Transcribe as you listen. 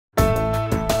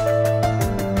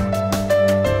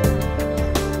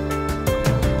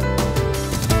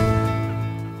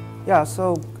Yeah,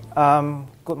 so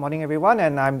good morning, everyone,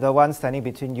 and I'm the one standing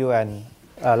between you and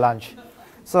lunch.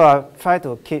 So I'll try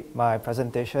to keep my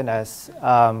presentation as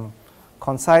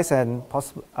concise and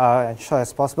short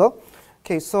as possible.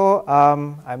 Okay, so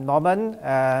I'm Norman,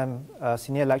 I'm a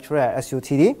senior lecturer at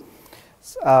SUTD.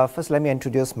 First, let me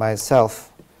introduce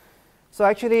myself. So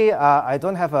actually, I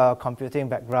don't have a computing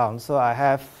background. So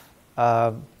I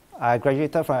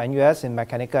graduated from NUS in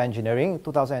mechanical engineering in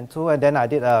 2002, and then I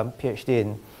did a PhD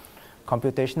in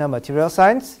computational material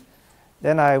science.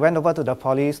 Then I went over to the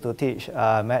polys to teach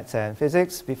maths and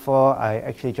physics before I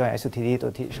actually joined SUTD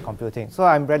to teach computing. So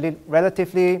I'm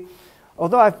relatively,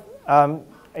 although I've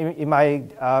in my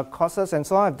courses and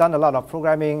so on, I've done a lot of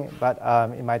programming, but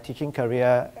in my teaching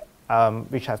career,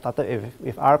 which I started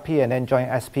with RP and then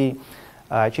joined SP,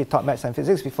 I actually taught maths and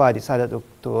physics before I decided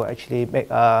to actually make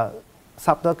a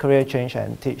subtle career change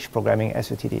and teach programming at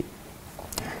SUTD.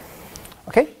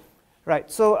 Okay, right,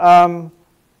 so,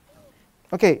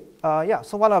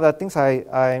 so one of the things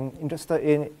I'm interested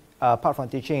in, apart from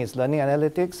teaching, is learning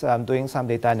analytics. I'm doing some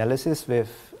data analysis with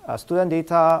student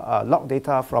data, log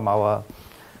data from our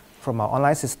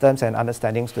online systems and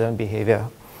understanding student behavior.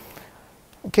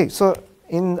 Okay, so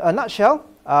in a nutshell,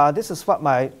 this is what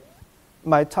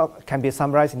my talk can be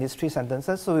summarized in these 3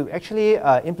 sentences. So we actually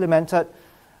implemented,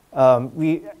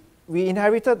 we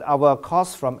inherited our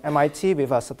course from MIT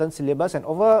with a certain syllabus, and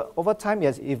over time it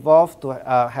has evolved to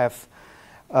have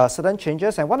certain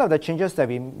changes. And one of the changes that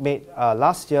we made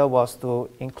last year was to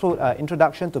include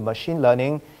introduction to machine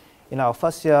learning in our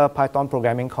first year Python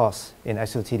programming course in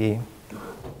SUTD.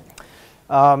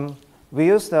 We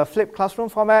use the flipped classroom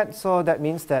format, so that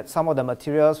means that some of the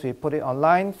materials we put it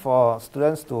online for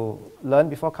students to learn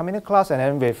before coming to class, and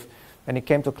then when it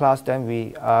came to class, then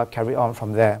we carry on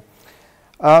from there.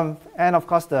 And of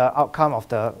course, the outcome of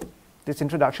this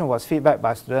introduction was feedback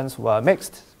by students were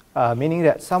mixed, meaning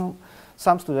that some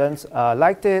students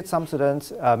liked it,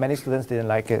 many students didn't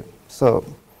like it. So,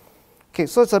 okay,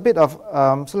 so it's a bit of,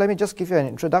 so let me just give you an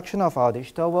introduction of our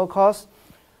digital world course.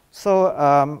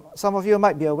 So some of you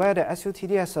might be aware that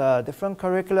SUTD has a different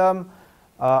curriculum.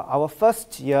 Our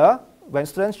first year, when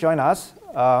students join us,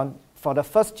 for the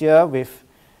first year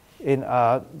in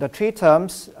the 3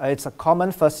 terms, it's a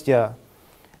common first year.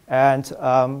 And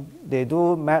they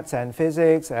do maths and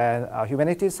physics and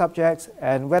humanities subjects.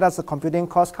 And where does the computing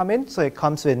course come in? So it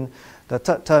comes in the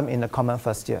 3rd term in the common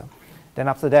first year. Then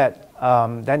after that,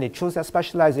 then they choose their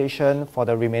specialization for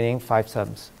the remaining 5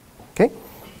 terms. Okay?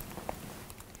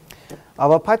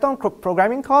 Our Python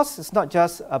programming course is not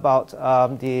just about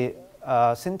the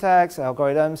syntax,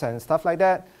 algorithms, and stuff like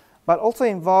that, but also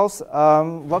involves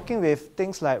working with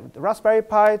things like the Raspberry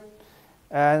Pi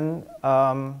and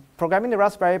programming the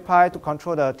Raspberry Pi to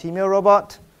control the T-mail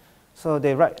robot. So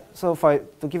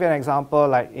to give you an example,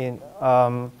 like in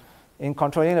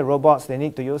controlling the robots, they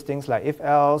need to use things like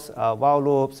if-else, while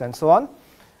loops, and so on.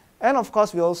 And of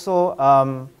course, we also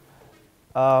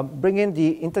bring in the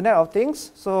Internet of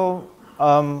Things. So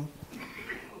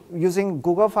using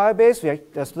Google Firebase,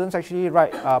 the students actually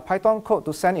write Python code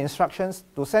to send instructions,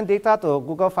 to send data to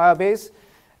Google Firebase,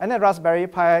 and then Raspberry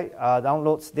Pi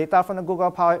downloads data from the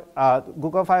Google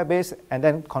Firebase and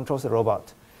then controls the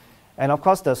robot. And of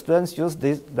course, the students use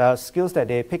the skills that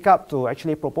they pick up to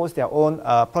actually propose their own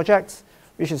projects,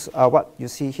 which is what you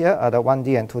see here, the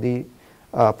 1D and 2D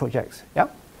projects. Yeah?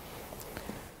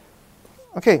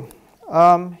 Okay.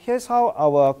 Here's how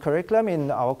our curriculum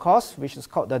in our course, which is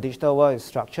called the Digital World, is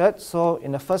structured. So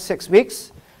in the first 6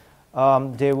 weeks,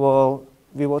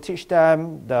 we will teach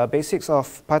them the basics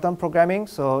of Python programming.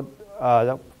 So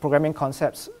the programming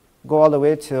concepts go all the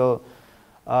way to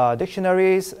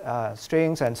dictionaries,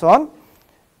 strings, and so on.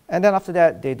 And then after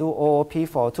that, they do OOP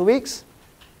for 2 weeks.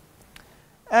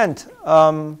 And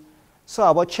so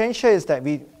our change here is that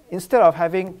instead of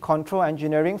having control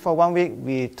engineering for 1 week,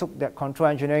 we took that control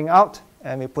engineering out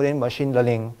and we put in machine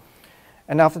learning.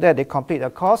 And after that, they complete the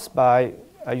course by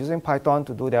using Python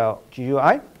to do their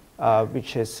GUI,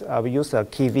 which is, we use a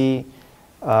Kiwi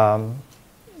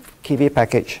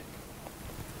package.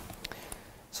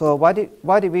 So why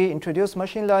did we introduce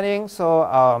machine learning? So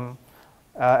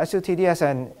SUTD has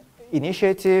an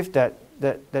initiative that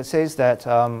says that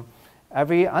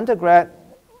every undergrad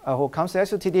who comes to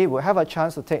SUTD will have a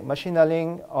chance to take machine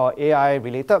learning or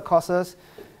AI-related courses.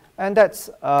 And that's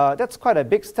quite a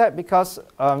big step, because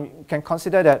you can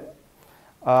consider that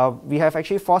we have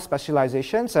actually 4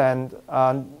 specializations, and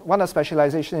one of the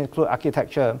specializations include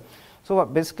architecture. So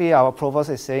what basically our provost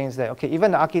is saying is that, okay,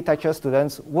 even the architecture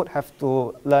students would have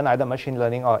to learn either machine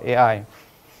learning or AI.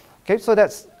 Okay, so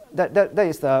that's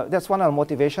that's one of the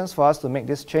motivations for us to make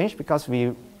this change, because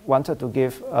we wanted to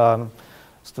give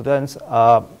students,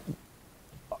 all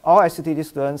SUTD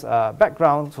students,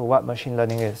 background to what machine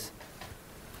learning is.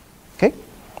 Okay.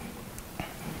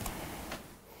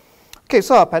 Okay,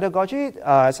 so our pedagogy,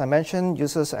 as I mentioned,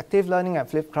 uses active learning and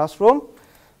flipped classroom.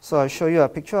 So I'll show you a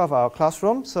picture of our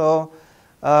classroom. So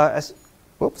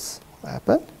whoops, what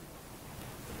happened?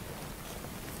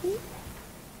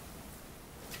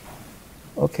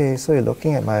 Okay, so you're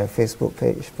looking at my Facebook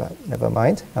page, but never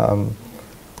mind.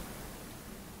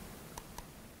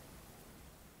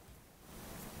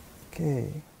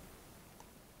 Okay.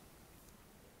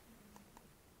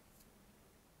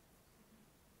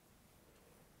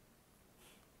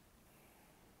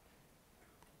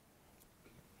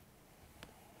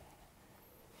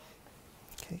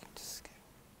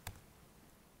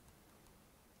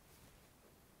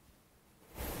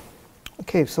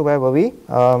 Okay, so where were we?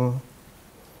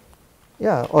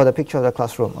 Yeah, or the picture of the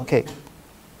classroom. Okay.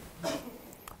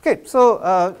 Okay,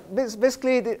 so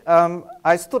basically,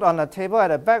 I stood on a table at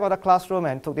the back of the classroom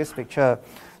and took this picture.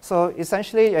 So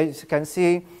essentially, as you can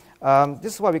see,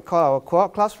 this is what we call our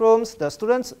co-op classrooms. The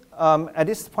students, at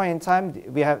this point in time,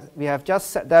 we have just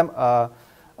set them a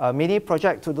mini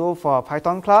project to do for a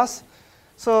Python class.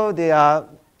 So they are,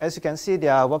 as you can see, they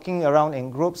are working around in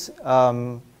groups.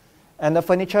 And the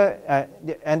furniture,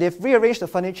 and they've rearranged the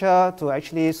furniture to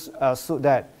actually suit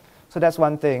that. So that's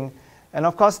one thing. And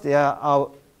of course, there are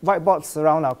whiteboards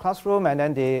around our classroom, and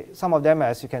then some of them,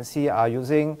 as you can see, are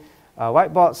using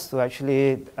whiteboards to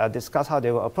actually discuss how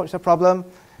they will approach the problem.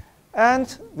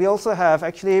 And we also have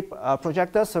actually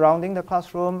projectors surrounding the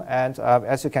classroom, and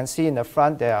as you can see in the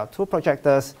front, there are 2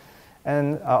 projectors,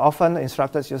 and often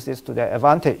instructors use this to their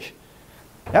advantage.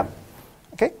 Yep.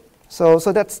 Okay. So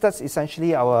that's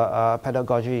essentially our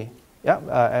pedagogy,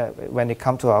 yeah, when it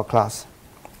comes to our class.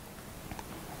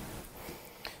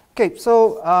 Okay,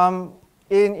 so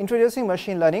in introducing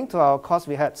machine learning to our course,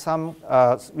 we had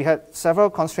several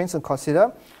constraints to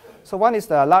consider. So one is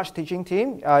the large teaching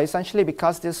team, essentially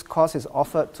because this course is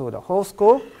offered to the whole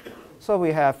school. So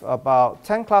we have about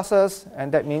 10 classes,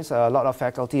 and that means a lot of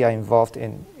faculty are involved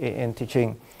in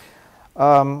teaching.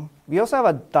 We also have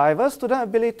a diverse student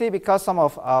ability because some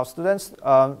of our students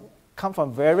come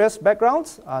from various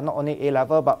backgrounds, not only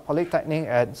A-level, but polytechnic,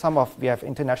 and we have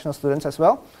international students as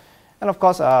well. And of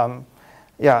course,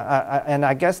 yeah, and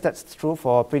I guess that's true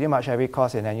for pretty much every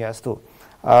course in NUS too.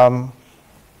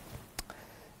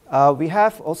 We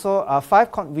have also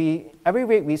every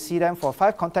week we see them for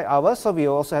 5 contact hours, so we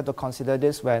also have to consider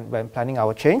this when planning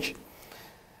our change.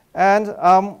 And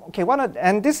okay,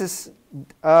 and this is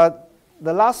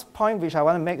the last point which I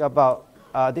want to make about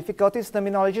difficulties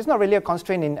terminology. Is not really a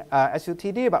constraint in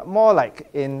SUTD, but more like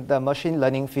in the machine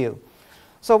learning field.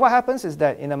 So what happens is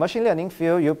that in the machine learning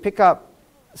field, you pick up,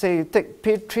 say you take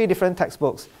 3 different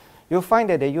textbooks, you'll find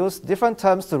that they use different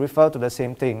terms to refer to the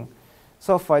same thing.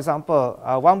 So for example,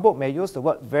 one book may use the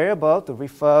word variable to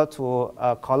refer to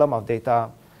a column of data.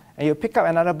 And you pick up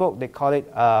another book, they call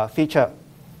it feature.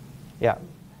 Yeah.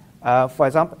 For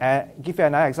example, give you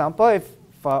another example, if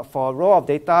for a row of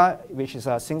data, which is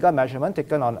a single measurement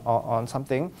taken on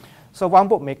something, so one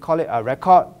book may call it a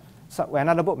record, so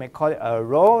another book may call it a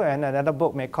row, and another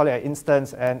book may call it an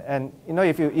instance. And you know,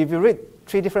 if you read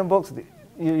 3 different books,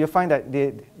 you find that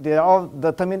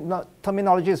the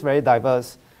terminology is very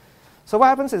diverse. So what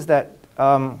happens is that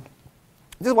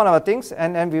this is one of the things,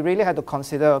 and we really had to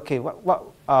consider, okay,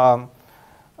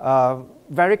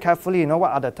 very carefully, you know,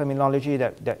 what are the terminology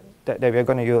that we're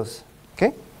going to use.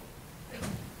 Okay.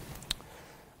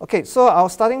 Okay, so our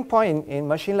starting point in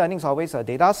machine learning is always a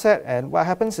data set, and what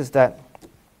happens is that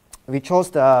we chose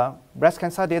the breast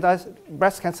cancer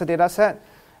data set.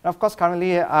 And of course,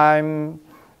 currently I'm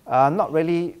not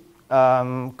really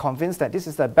convinced that this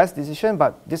is the best decision,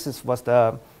 but this was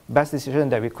the best decision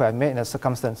that we could have made in the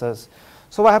circumstances.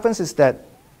 So what happens is that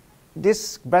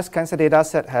this breast cancer data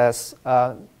set has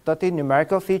 30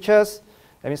 numerical features.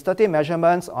 That means 30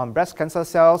 measurements on breast cancer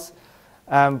cells.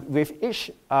 With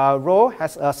each row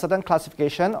has a certain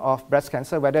classification of breast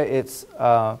cancer, whether it's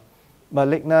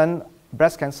malignant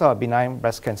breast cancer or benign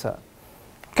breast cancer.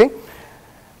 Okay.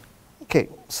 Okay.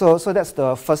 So that's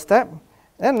the first step.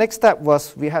 And next step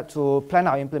was we had to plan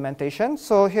our implementation.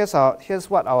 So here's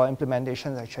what our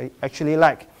implementation is actually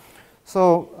like.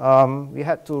 So we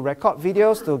had to record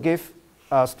videos to give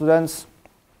students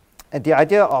the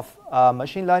idea of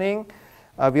machine learning.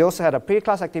 We also had a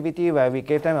pre-class activity where we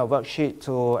gave them a worksheet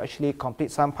to actually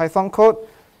complete some Python code.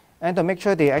 And to make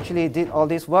sure they actually did all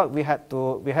this work, we had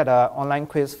an online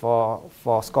quiz for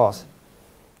scores.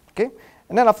 Okay?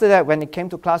 And then after that, when it came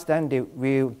to class, then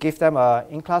we give them an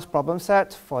in-class problem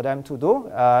set for them to do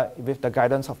with the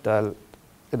guidance of the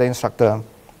instructor.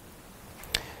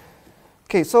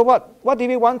 Okay, so what do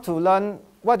we want to learn?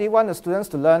 What do you want the students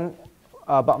to learn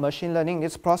about machine learning in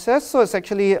this process? So it's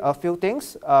actually a few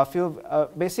things, a few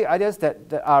basic ideas that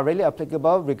are really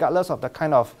applicable regardless of the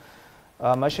kind of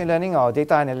machine learning or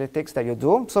data analytics that you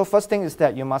do. So first thing is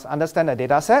that you must understand the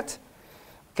data set.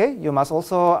 Okay, you must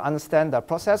also understand the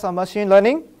process of machine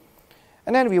learning.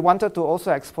 And then we wanted to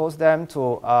also expose them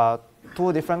to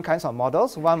two different kinds of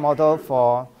models. One model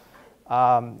for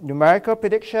numerical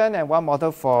prediction and one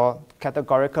model for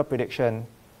categorical prediction.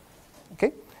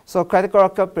 Okay, so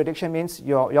categorical prediction means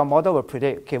your model will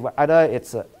predict, okay, either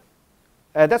it's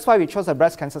that's why we chose a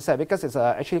breast cancer set, because it's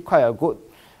actually quite a good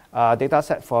data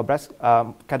set for breast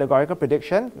categorical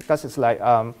prediction, because it's like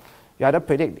you either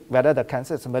predict whether the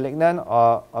cancer is malignant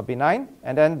or benign,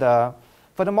 and then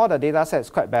furthermore the data set is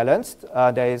quite balanced.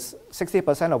 There is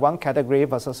 60% of one category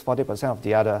versus 40% of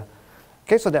the other.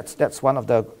 Okay, so that's one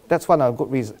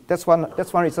good reason. That's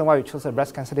one reason why we chose a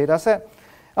breast cancer data set.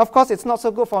 Of course, it's not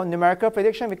so good for numerical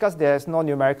prediction because there's no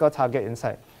numerical target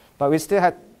inside. But we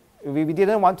still we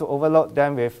didn't want to overload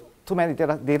them with too many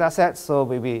data sets, so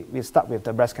we stuck with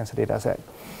the breast cancer data set.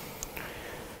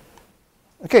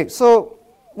 Okay, so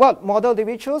what model did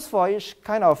we choose for each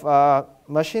kind of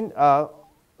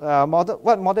model?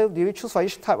 What model did we choose for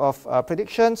each type of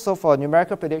prediction? So for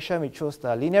numerical prediction, we chose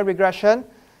the linear regression.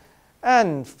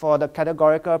 And for the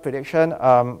categorical prediction,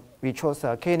 we chose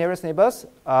k-nearest neighbors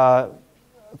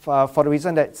for the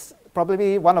reason that it's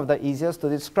probably one of the easiest to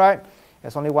describe.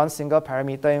 There's only one single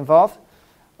parameter involved.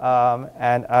 We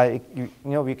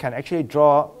can actually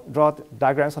draw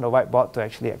diagrams on the whiteboard to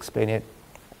actually explain it.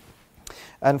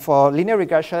 And for linear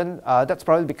regression, that's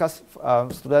probably because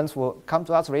students will come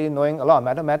to us already knowing a lot of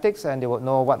mathematics, and they will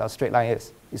know what a straight line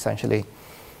is, essentially.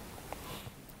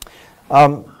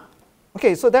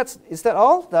 Okay, so is that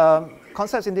all? The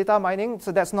concepts in data mining?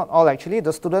 So that's not all, actually.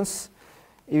 The students,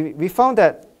 we found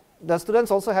that the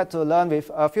students also had to learn with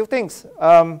a few things.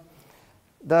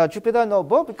 The Jupyter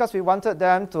Notebook, because we wanted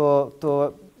them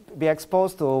to be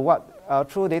exposed to what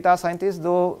true data scientists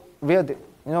do.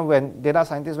 When data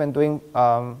scientists, when doing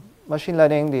machine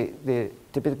learning, they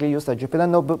typically use the Jupyter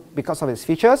Notebook because of its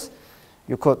features.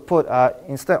 You could put,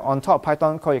 instead on top of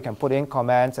Python code, you can put in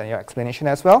comments and your explanation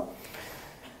as well.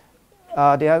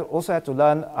 They also had to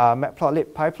learn matplotlib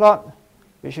pyplot,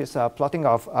 which is plotting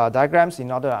of diagrams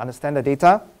in order to understand the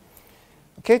data.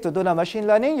 Okay, to do the machine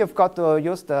learning, you've got to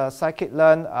use the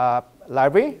scikit-learn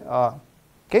library.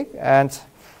 Okay, and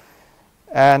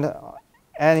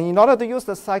in order to use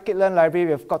the scikit-learn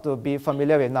library, we've got to be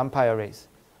familiar with NumPy arrays.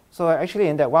 So actually,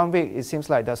 in that 1 week, it seems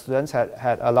like the students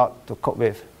had a lot to cope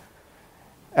with.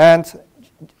 And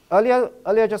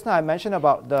earlier just now, I mentioned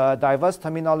about the diverse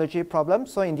terminology problem.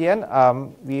 So in the end,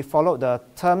 we followed the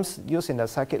terms used in the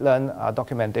scikit-learn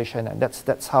documentation, and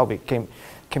that's how we came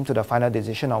to the final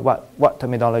decision on what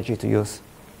terminology to use.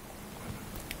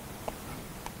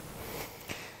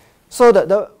 So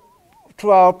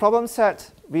through our problem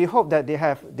set, we hope that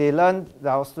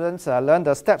our students learn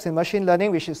the steps in machine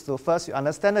learning, which is to first you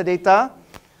understand the data.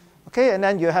 Okay, and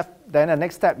then the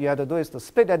next step you have to do is to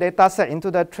split the data set into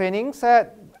the training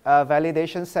set,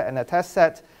 validation set, and a test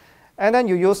set. And then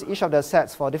you use each of the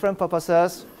sets for different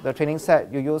purposes. The training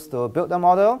set you use to build the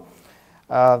model.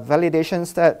 Validation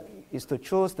set is to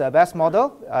choose the best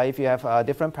model if you have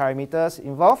different parameters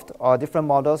involved or different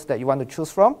models that you want to choose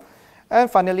from. And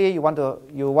finally, you want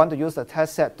to use the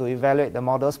test set to evaluate the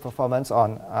model's performance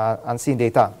on unseen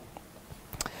data.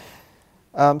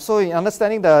 So in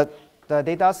understanding the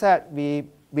data set, we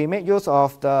make use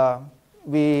of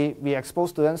we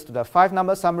expose students to the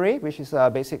 5-number summary, which is a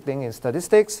basic thing in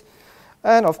statistics.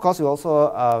 And of course, we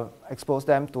also expose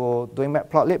them to doing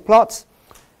matplotlib plots.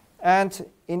 And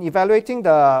in evaluating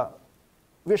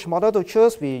which model to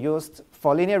choose, we used,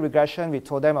 for linear regression, we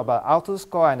told them about R2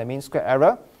 score and the mean square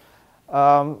error.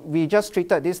 We just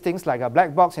treated these things like a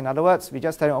black box. In other words, we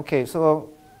just tell them, okay, so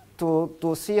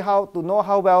to know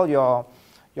how well your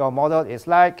model is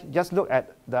like, just look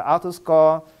at the R2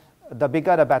 score. The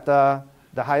bigger, the better.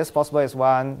 The highest possible is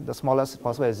 1. The smallest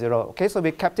possible is 0. Okay, so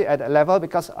we kept it at that level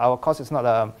because our course is not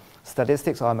a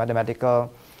statistics or a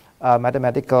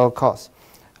mathematical course.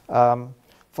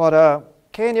 For the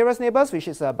k-nearest neighbors, which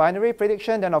is a binary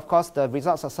prediction, then of course the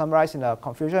results are summarized in a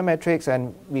confusion matrix,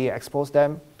 and we expose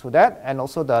them to that, and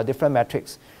also the different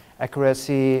metrics,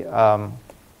 accuracy,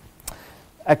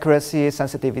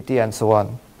 sensitivity, and so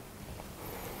on.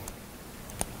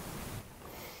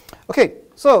 Okay,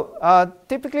 So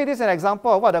typically this is an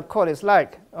example of what the code is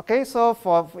like. Okay, so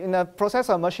in the process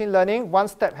of machine learning, one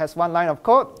step has one line of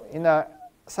code. In the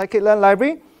scikit-learn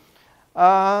library,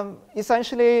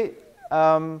 essentially,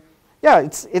 yeah,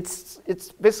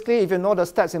 it's basically, if you know the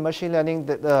steps in machine learning,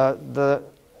 the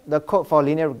code for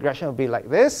linear regression will be like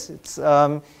this. It's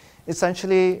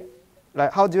essentially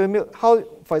like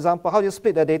for example, how do you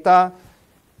split the data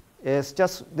is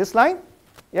just this line.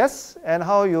 Yes, and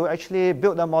how you actually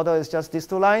build the model is just these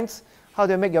two lines. How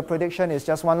do you make your prediction is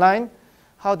just one line.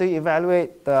 How do you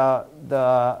evaluate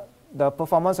the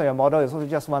performance of your model is also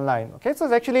just one line. Okay, so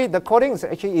it's actually, the coding is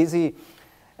actually easy.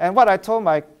 And what I told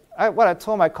my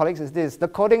colleagues is this: the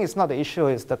coding is not the issue,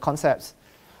 it's the concepts.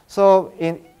 So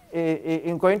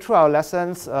in going through our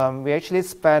lessons, we actually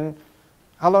spend,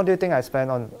 how long do you think I spent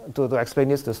on to explain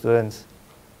this to students?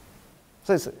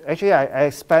 So it's actually, I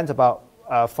spent about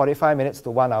 45 minutes to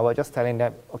 1 hour just telling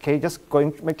them, okay, just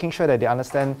making sure that they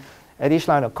understand at each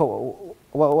line of code,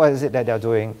 what is it that they're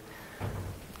doing.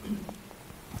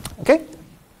 Okay,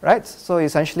 right? So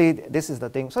essentially, this is the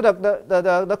thing. So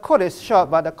the code is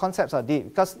short, but the concepts are deep,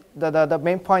 because the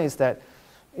main point is that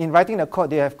in writing the code,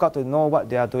 they have got to know what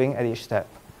they are doing at each step.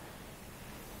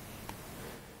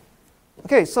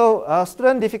 Okay, so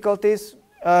student difficulties.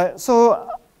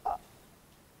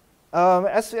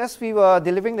 As we were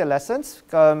delivering the lessons,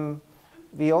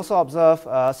 we also observed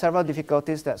several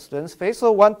difficulties that students face.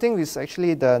 So one thing is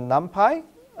actually the NumPy,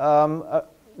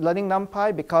 learning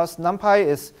NumPy, because NumPy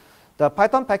is the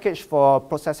Python package for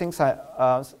processing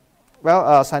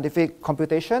scientific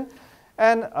computation,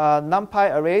 and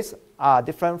NumPy arrays are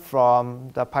different from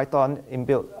the Python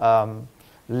inbuilt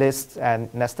lists and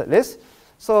nested lists.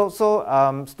 So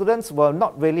students were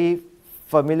not really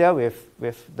familiar with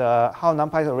how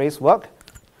NumPy arrays work.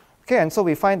 Okay, and so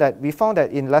we found that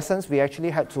in lessons we actually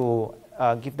had to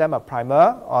give them a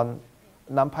primer on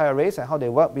NumPy arrays and how they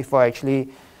work before actually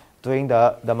doing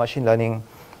the machine learning.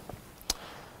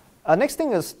 Next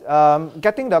thing is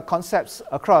getting the concepts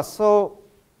across. So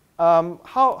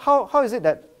how is it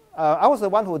that I was the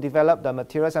one who developed the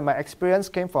materials, and my experience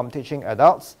came from teaching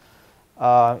adults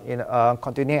in a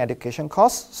continuing education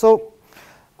course. So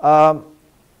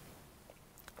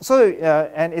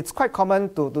and it's quite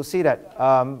common to see that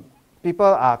people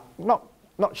are not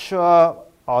sure,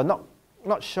 or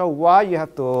not sure why you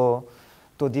have to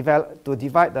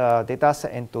divide the data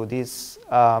set into these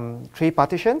 3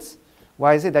 partitions.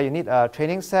 Why is it that you need a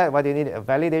training set? Why do you need a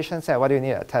validation set? Why do you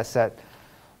need a test set?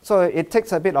 So it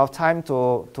takes a bit of time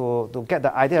to get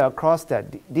the idea across that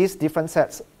these different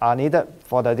sets are needed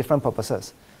for the different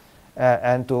purposes,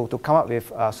 and to come up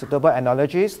with suitable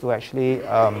analogies to actually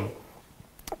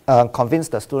convince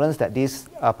the students that these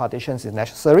partitions is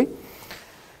necessary.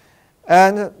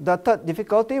 And the third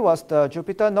difficulty was the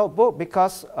Jupyter Notebook,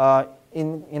 because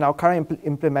in our current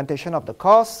implementation of the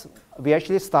course, we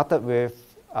actually started with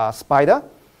Spider.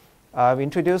 We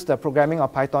introduced the programming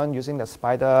of Python using the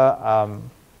Spider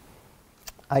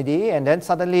IDE, and then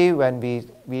suddenly when we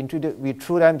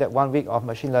threw them that 1 week of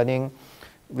machine learning,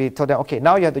 we told them, okay,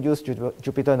 now you have to use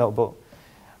Jupyter Notebook.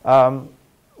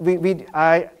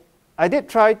 I did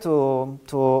try to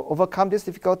overcome this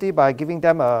difficulty by giving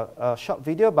them a short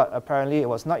video, but apparently it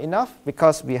was not enough,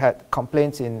 because we had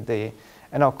complaints in the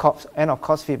end of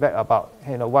course feedback about,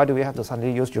 why do we have to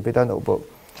suddenly use Jupyter Notebook?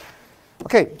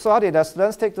 Okay, so how did the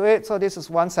students take to it? So this is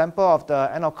one sample of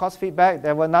the end of course feedback.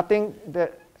 There were nothing,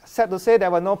 sad to say, there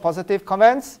were no positive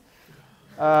comments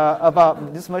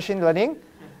about this machine learning.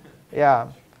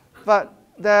 Yeah, but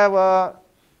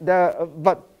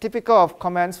but typical of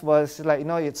comments was like,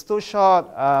 it's too short.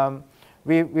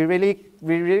 We really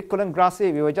couldn't grasp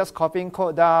it. We were just copying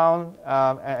code down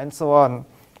and so on.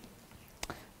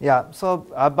 Yeah. So,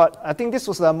 but I think this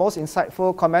was the most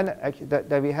insightful comment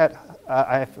that we had.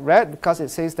 I've read, because it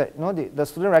says that the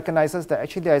student recognizes that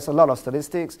actually there is a lot of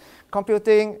statistics,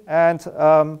 computing, and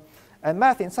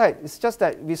math inside. It's just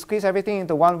that we squeeze everything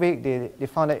into 1 week. They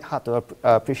found it hard to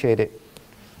appreciate it.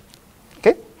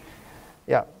 Okay.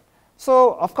 Yeah.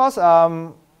 So of course,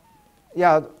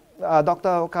 Dr.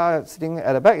 Oka sitting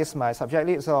at the back is my subject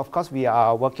lead. So of course we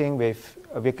are working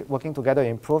together to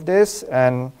improve this.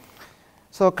 And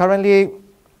so currently,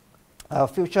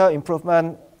 future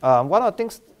improvement. One of the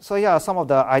things. So yeah, some of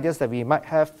the ideas that we might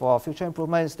have for future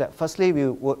improvement is that firstly we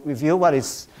would review what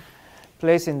is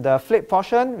placed in the flip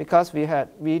portion, because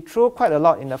we threw quite a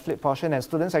lot in the flip portion, and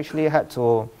students actually had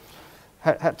to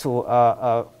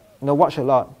watch a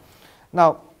lot.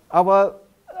 Now, our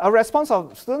response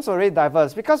of students were really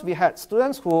diverse, because we had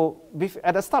students who,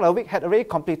 at the start of the week, had already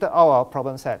completed all our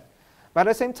problem set. But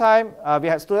at the same time, we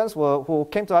had students who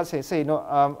came to us and say,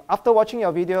 after watching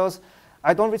your videos,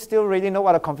 I don't still really know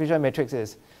what a confusion matrix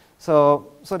is.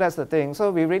 So that's the thing.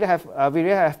 So we really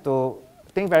have to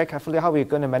think very carefully how we're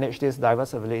going to manage this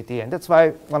diverse availability. And that's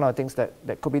why one of the things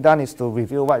that could be done is to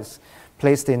review what is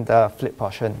placed in the flip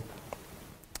portion.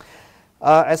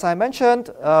 As I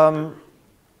mentioned,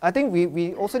 I think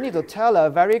we also need to tell a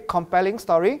very compelling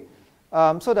story.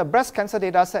 So the breast cancer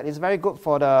data set is very good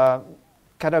for the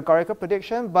categorical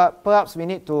prediction, but perhaps we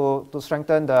need to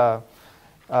strengthen the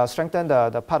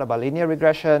part about linear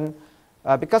regression.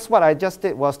 Because what I just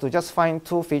did was to just find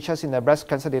 2 features in the breast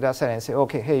cancer data set and say,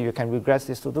 okay, hey, you can regress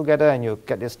these 2 together and you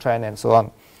get this trend and so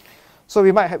on. So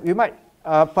we might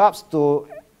perhaps to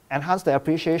enhance the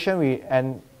appreciation,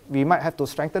 we might have to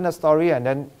strengthen the story, and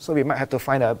then so we might have to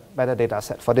find a better data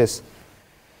set for this.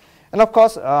 And of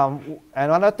course,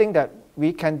 another thing that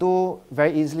we can do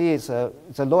very easily is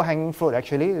it's a low-hanging fruit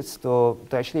actually, is to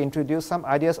actually introduce some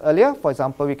ideas earlier. For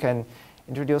example, we can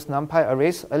introduce NumPy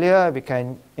arrays earlier, we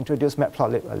can introduce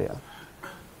matplotlib earlier.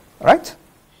 All right?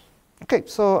 Okay,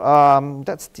 so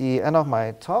that's the end of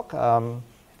my talk.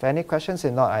 If there are any questions,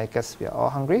 if not, I guess we are all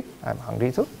hungry. I'm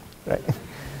hungry too, right?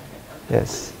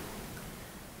 Yes.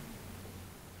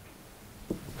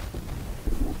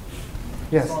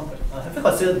 Yes. Have you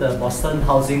considered the Boston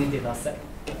housing data set?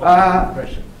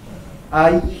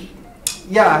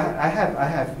 Yeah, I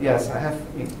have. Yes, I have.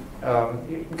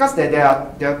 Because there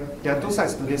are 2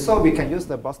 sides to this, so we can use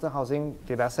the Boston housing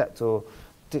data set to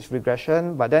teach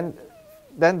regression. But then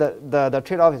the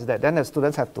trade-off is that then the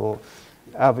students have to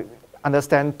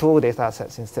understand 2 data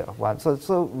sets instead of 1.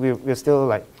 So we're still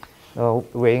like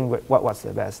weighing what's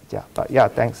the best. Yeah, but yeah,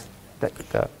 thanks.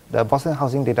 The Boston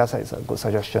housing data set is a good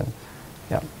suggestion.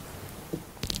 Yeah.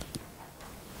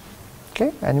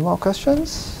 Okay, any more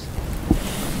questions?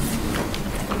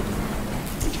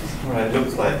 All right,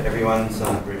 looks like everyone's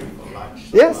ready for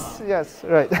lunch. Yes, yes,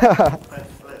 right. Let's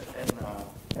end.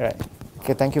 Right.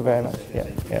 Okay, thank you very much. Yeah,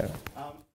 yeah.